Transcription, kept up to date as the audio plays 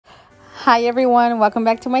Hi everyone, welcome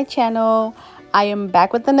back to my channel. I am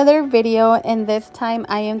back with another video, and this time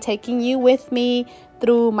I am taking you with me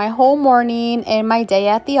through my whole morning and my day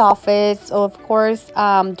at the office. So of course,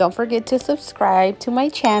 don't forget to subscribe to my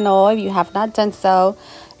channel if you have not done so.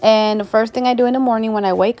 And the first thing I do in the morning when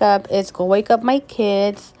I wake up is go wake up my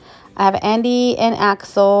kids. I have Andy and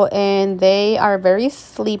Axel, and they are very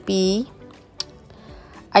sleepy.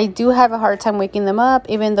 I do have a hard time waking them up,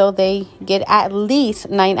 even though they get at least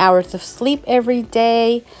 9 hours of sleep every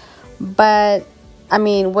day. But I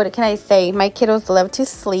mean, what can I say? My kiddos love to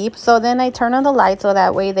sleep. So then I turn on the light so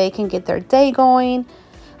that way they can get their day going.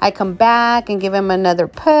 I come back and give them another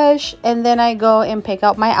push, and then I go and pick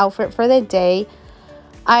out my outfit for the day.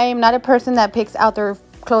 I am not a person that picks out their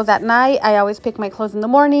clothes at night. I always pick my clothes in the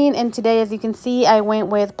morning. And today, as you can see, I went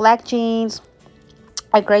with black jeans,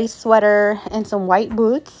 a gray sweater, and some white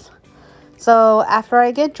boots. So after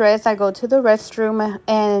I get dressed, I go to the restroom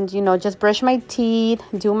and, just brush my teeth,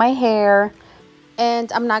 do my hair.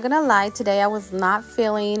 And I'm not gonna lie, today I was not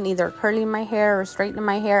feeling either curling my hair or straightening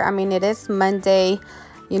my hair. I mean, it is Monday,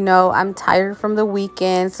 I'm tired from the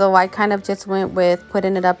weekend, so I kind of just went with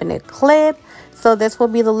putting it up in a clip. So this will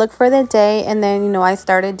be the look for the day. And then, I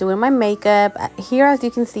started doing my makeup. Here, as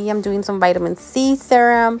you can see, I'm doing some vitamin C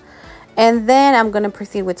serum. And then I'm going to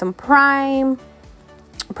proceed with some primer,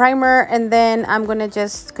 and then I'm going to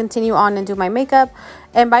just continue on and do my makeup.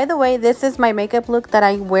 And by the way, this is my makeup look that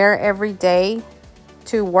I wear every day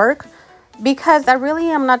to work, because I really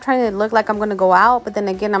am not trying to look like I'm going to go out, but then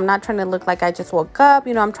again, I'm not trying to look like I just woke up.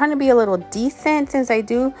 I'm trying to be a little decent, since I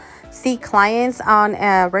do see clients on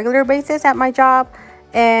a regular basis at my job.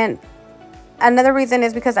 And another reason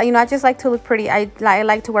is because I just like to look pretty. I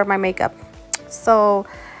like to wear my makeup. So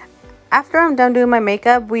after I'm done doing my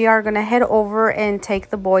makeup, we are going to head over and take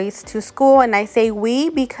the boys to school. And I say we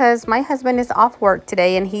because my husband is off work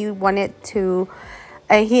today, and he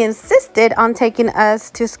insisted on taking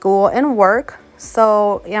us to school and work.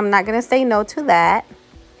 So I'm not going to say no to that.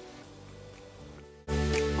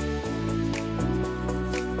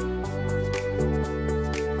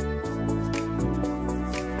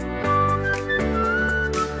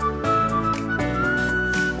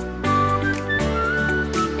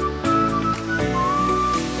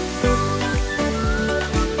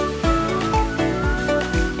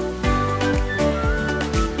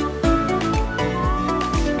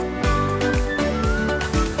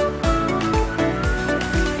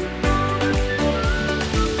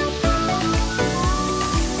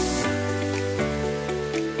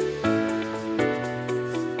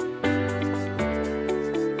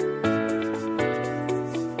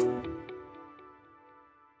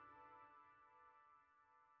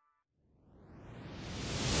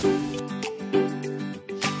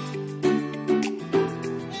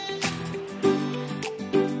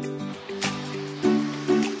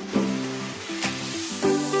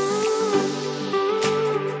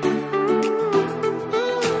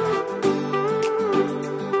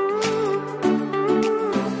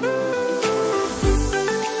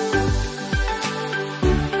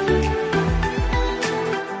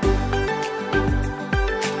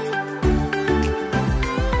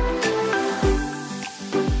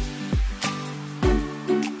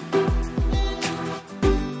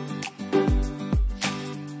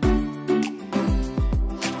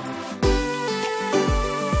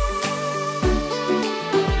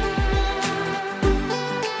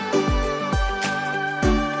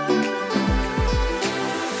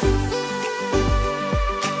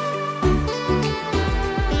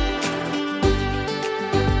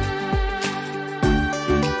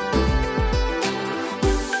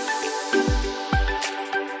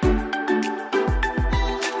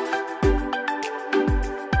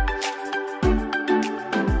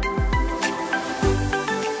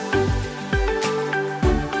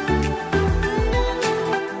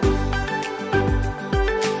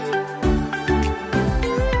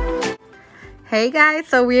 Hey guys,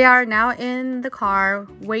 so we are now in the car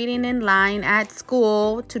waiting in line at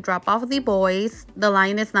school to drop off the boys. The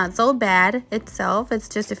line is not so bad itself, it's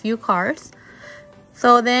just a few cars.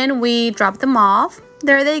 So then we drop them off.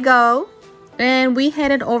 There they go. And we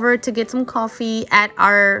headed over to get some coffee at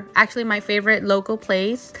actually my favorite local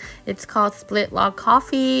place. It's called Split Log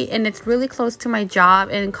Coffee, and it's really close to my job,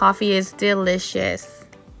 and coffee is delicious.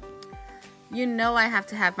 I have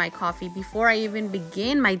to have my coffee before I even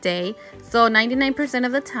begin my day. So 99%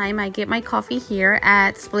 of the time I get my coffee here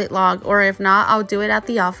at Split Log, or if not, I'll do it at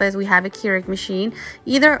the office. We have a Keurig machine.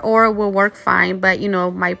 Either or will work fine, but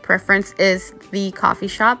my preference is the coffee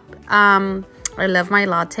shop. I love my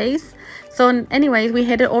lattes. So So anyways, we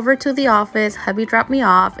headed over to the office. Hubby dropped me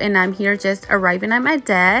off and I'm here just arriving at my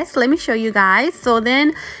desk. Let me show you guys. So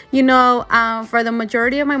then, you know, for the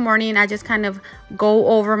majority of my morning, I just kind of go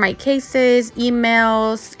over my cases,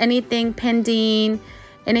 emails, anything pending,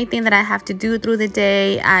 anything that I have to do through the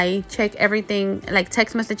day. I check everything, like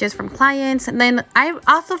text messages from clients. And then I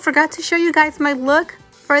also forgot to show you guys my look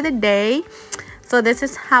for the day. So this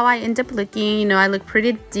is how I end up looking. You know, I look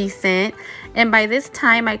pretty decent. And by this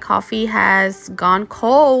time, my coffee has gone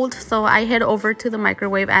cold. So I head over to the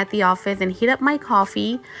microwave at the office and heat up my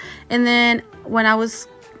coffee. And then when I was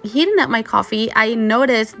heating up my coffee, I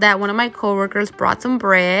noticed that one of my coworkers brought some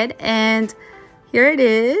bread. And here it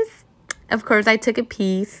is. Of course, I took a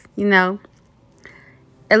piece, you know.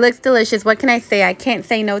 It looks delicious. What can I say? I can't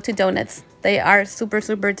say no to donuts. They are super,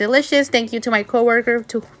 super delicious. Thank you to my coworker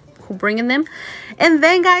who bringing them. And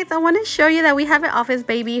then guys, I want to show you that we have an office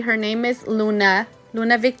baby. Her name is Luna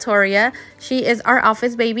Victoria. She is our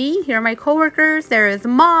office baby. Here are my coworkers. There is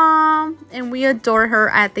Mom, and we adore her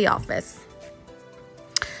at the office.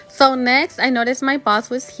 So next, I noticed my boss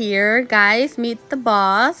was here. Guys, meet the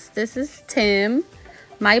boss. This is Tim,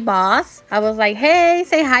 my boss. I was like, hey,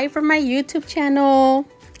 say hi from my YouTube channel.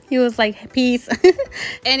 He was like, peace.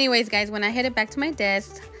 Anyways guys, when I headed back to my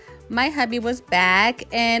desk, my hubby was back,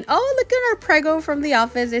 and oh, look at our prego from the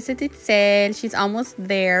office. She's almost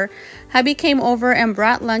there. Hubby came over and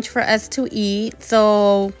brought lunch for us to eat.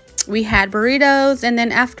 So we had burritos, and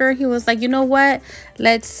then after he was like, you know what,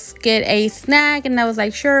 let's get a snack. And I was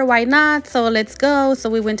like, sure, why not? So let's go. So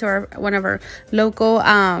we went to one of our local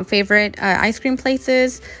favorite ice cream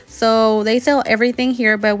places. So they sell everything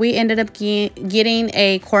here, but we ended up getting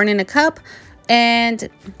a corn in a cup. And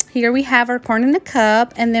here we have our corn in the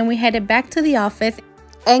cup, and then we headed back to the office.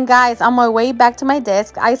 And guys, on my way back to my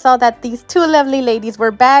desk, I saw that these two lovely ladies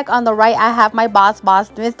were back. On the right, I have my boss,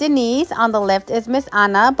 Miss Denise. On the left is Miss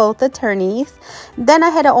Anna, both attorneys. Then I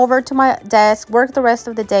headed over to my desk, worked the rest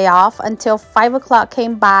of the day off until 5 o'clock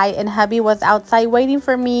came by, and hubby was outside waiting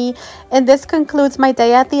for me. And this concludes my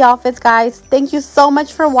day at the office, guys. Thank you so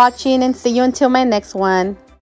much for watching, and see you until my next one.